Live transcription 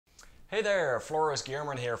Hey there, Floris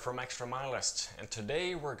Gierman here from Extramilest, and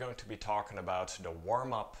today we're going to be talking about the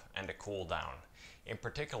warm-up and the cool-down. In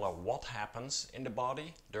particular, what happens in the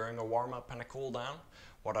body during a warm-up and a cool-down,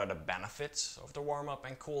 what are the benefits of the warm-up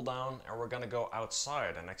and cool-down, and we're going to go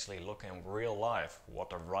outside and actually look in real life what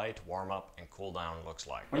the right warm-up and cool-down looks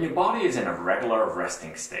like. When your body is in a regular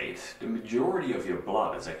resting state, the majority of your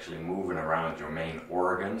blood is actually moving around your main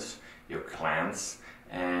organs, your glands,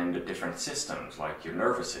 and the different systems like your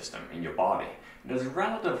nervous system in your body. There's a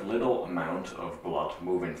relative little amount of blood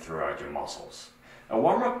moving throughout your muscles. A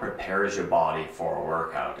warm-up prepares your body for a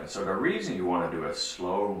workout, and so the reason you want to do a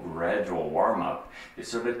slow, gradual warm-up is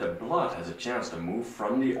so that the blood has a chance to move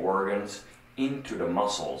from the organs into the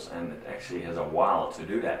muscles, and it actually has a while to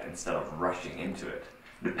do that instead of rushing into it.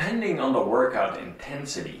 Depending on the workout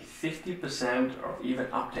intensity, 50% or even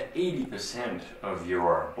up to 80% of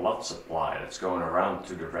your blood supply that's going around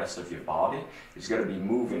to the rest of your body is going to be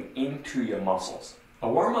moving into your muscles. A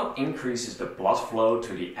warm-up increases the blood flow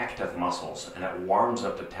to the active muscles, and it warms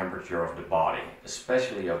up the temperature of the body,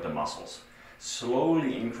 especially of the muscles.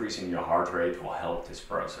 Slowly increasing your heart rate will help this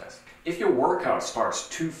process. If your workout starts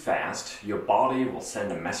too fast, your body will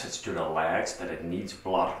send a message to the legs that it needs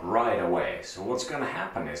blood right away. So what's going to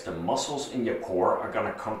happen is the muscles in your core are going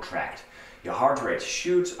to contract. Your heart rate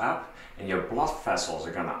shoots up and your blood vessels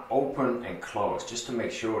are going to open and close just to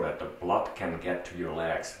make sure that the blood can get to your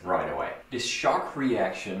legs right away. This shock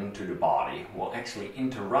reaction to the body will actually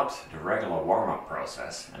interrupt the regular warm-up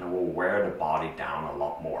process, and it will wear the body down a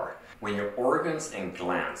lot more. When your organs and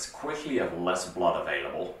glands quickly have less blood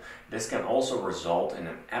available, this can also result in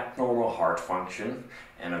an abnormal heart function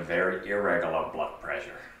and a very irregular blood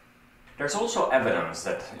pressure. There's also evidence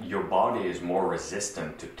that your body is more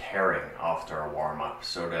resistant to tearing after a warm-up,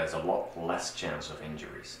 so there's a lot less chance of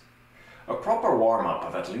injuries. A proper warm-up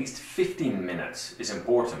of at least 15 minutes is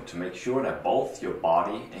important to make sure that both your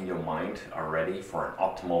body and your mind are ready for an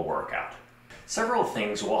optimal workout. Several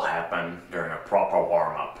things will happen during a proper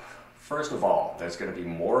warm-up. First of all, there's going to be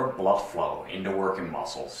more blood flow in the working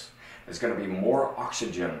muscles. There's going to be more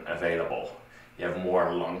oxygen available. You have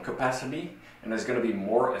more lung capacity, and there's going to be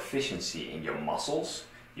more efficiency in your muscles,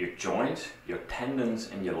 your joints, your tendons,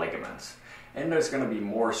 and your ligaments. And there's going to be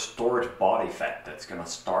more stored body fat that's going to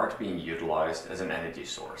start being utilized as an energy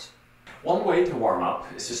source. One way to warm up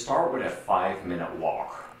is to start with a 5-minute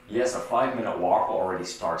walk. Yes, a 5-minute walk will already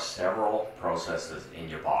start several processes in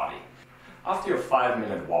your body. After your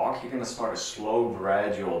 5-minute walk, you're going to start a slow,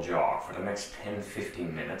 gradual jog for the next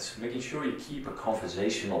 10-15 minutes, making sure you keep a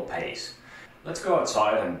conversational pace. Let's go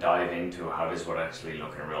outside and dive into how this would actually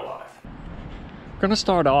look in real life. We're going to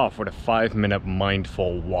start off with a 5-minute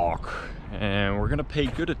mindful walk, and we're going to pay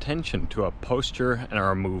good attention to our posture and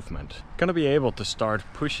our movement. Going to be able to start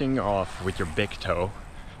pushing off with your big toe,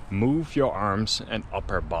 move your arms and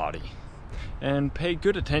upper body. And pay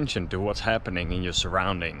good attention to what's happening in your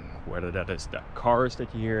surrounding, whether that is the cars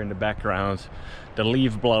that you hear in the background, the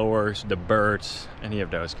leaf blowers, the birds, any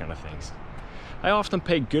of those kind of things. I often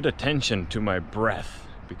pay good attention to my breath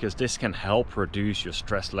because this can help reduce your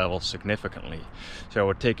stress levels significantly. So I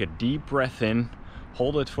would take a deep breath in,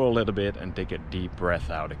 hold it for a little bit, and take a deep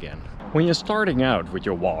breath out again. When you're starting out with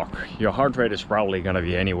your walk, your heart rate is probably going to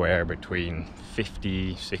be anywhere between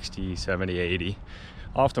 50, 60, 70, 80.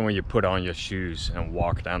 Often when you put on your shoes and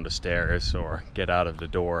walk down the stairs or get out of the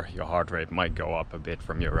door, your heart rate might go up a bit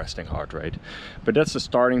from your resting heart rate. But that's the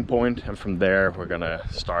starting point, and from there we're gonna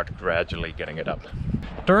start gradually getting it up.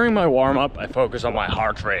 During my warm-up, I focus on my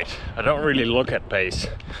heart rate. I don't really look at pace,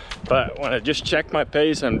 but when I just check my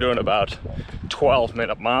pace, I'm doing about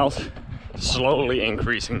 12-minute miles, slowly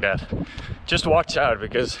increasing that. Just watch out,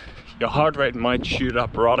 because your heart rate might shoot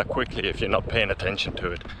up rather quickly if you're not paying attention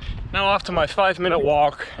to it. Now, after my 5-minute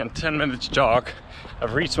walk and 10 minutes jog,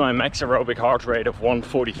 I've reached my max aerobic heart rate of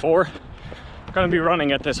 144. I'm gonna be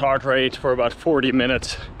running at this heart rate for about 40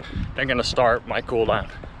 minutes. Then gonna start my cool down.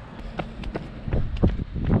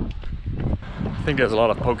 I think there's a lot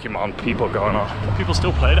of Pokemon people going on. People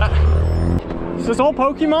still play that? Is this all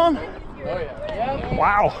Pokemon? Oh yeah.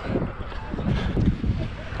 Wow.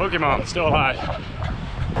 Pokemon still alive.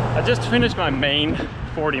 I just finished my main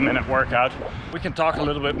 40-minute workout. We can talk a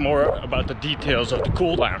little bit more about the details of the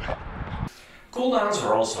cool down. Cool downs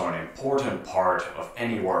are also an important part of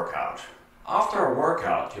any workout. After a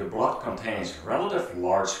workout, your blood contains relatively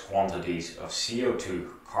large quantities of CO2,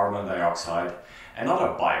 carbon dioxide, and other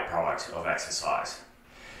byproducts of exercise.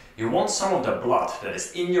 You want some of the blood that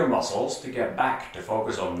is in your muscles to get back to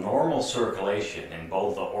focus on normal circulation in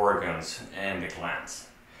both the organs and the glands.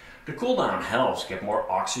 The cool down helps get more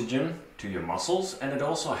oxygen to your muscles, and it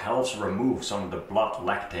also helps remove some of the blood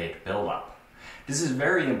lactate buildup. This is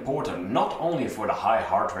very important not only for the high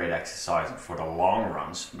heart rate exercise and for the long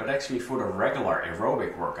runs, but actually for the regular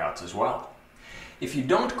aerobic workouts as well. If you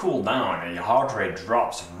don't cool down and your heart rate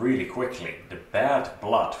drops really quickly, the bad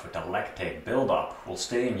blood with the lactate buildup will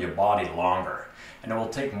stay in your body longer, and it will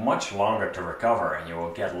take much longer to recover, and you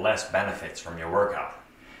will get less benefits from your workout.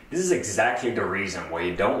 This is exactly the reason why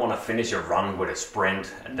you don't want to finish your run with a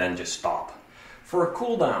sprint and then just stop. For a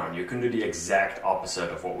cool down, you can do the exact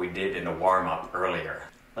opposite of what we did in the warm-up earlier.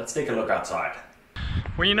 Let's take a look outside.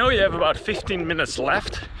 When you know you have about 15 minutes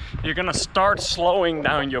left, you're gonna start slowing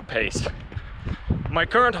down your pace. My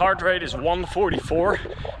current heart rate is 144,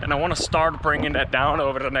 and I want to start bringing that down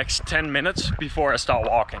over the next 10 minutes before I start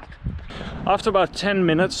walking. After about 10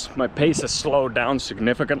 minutes, my pace has slowed down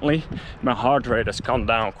significantly. My heart rate has come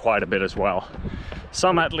down quite a bit as well.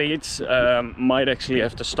 Some athletes might actually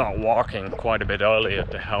have to start walking quite a bit earlier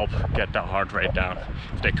to help get their heart rate down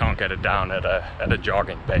if they can't get it down at a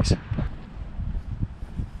jogging pace.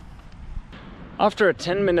 After a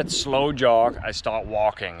 10-minute slow jog, I start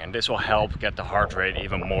walking, and this will help get the heart rate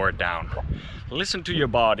even more down. Listen to your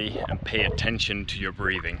body and pay attention to your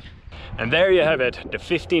breathing. And there you have it, the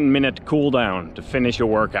 15-minute cool down to finish your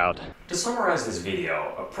workout. To summarize this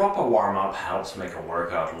video, a proper warm-up helps make a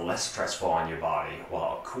workout less stressful on your body,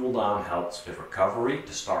 while a cool down helps with recovery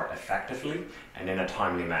to start effectively and in a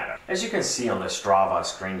timely manner. As you can see on the Strava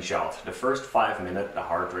screenshot, the first 5 minutes the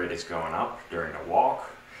heart rate is going up during the walk.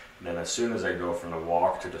 Then as soon as I go from the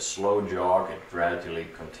walk to the slow jog, it gradually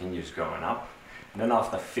continues going up. And then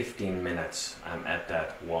after 15 minutes, I'm at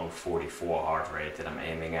that 144 heart rate that I'm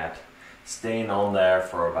aiming at. Staying on there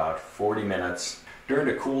for about 40 minutes. During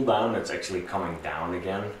the cool down, it's actually coming down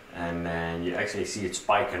again. And then you actually see it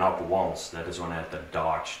spiking up once. That is when I had to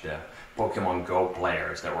dodge the Pokemon Go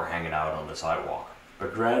players that were hanging out on the sidewalk.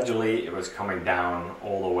 But gradually it was coming down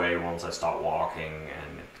all the way once I stopped walking,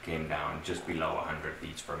 and it came down just below 100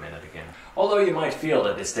 beats per minute again. Although you might feel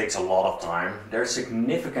that this takes a lot of time, there are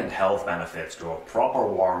significant health benefits to a proper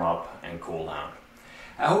warm-up and cool down.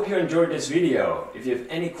 I hope you enjoyed this video. If you have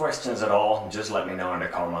any questions at all, just let me know in the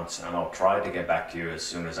comments and I'll try to get back to you as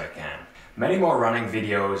soon as I can. Many more running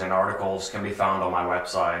videos and articles can be found on my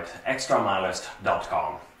website,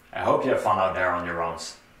 extramilest.com. I hope you have fun out there on your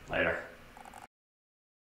runs. Later.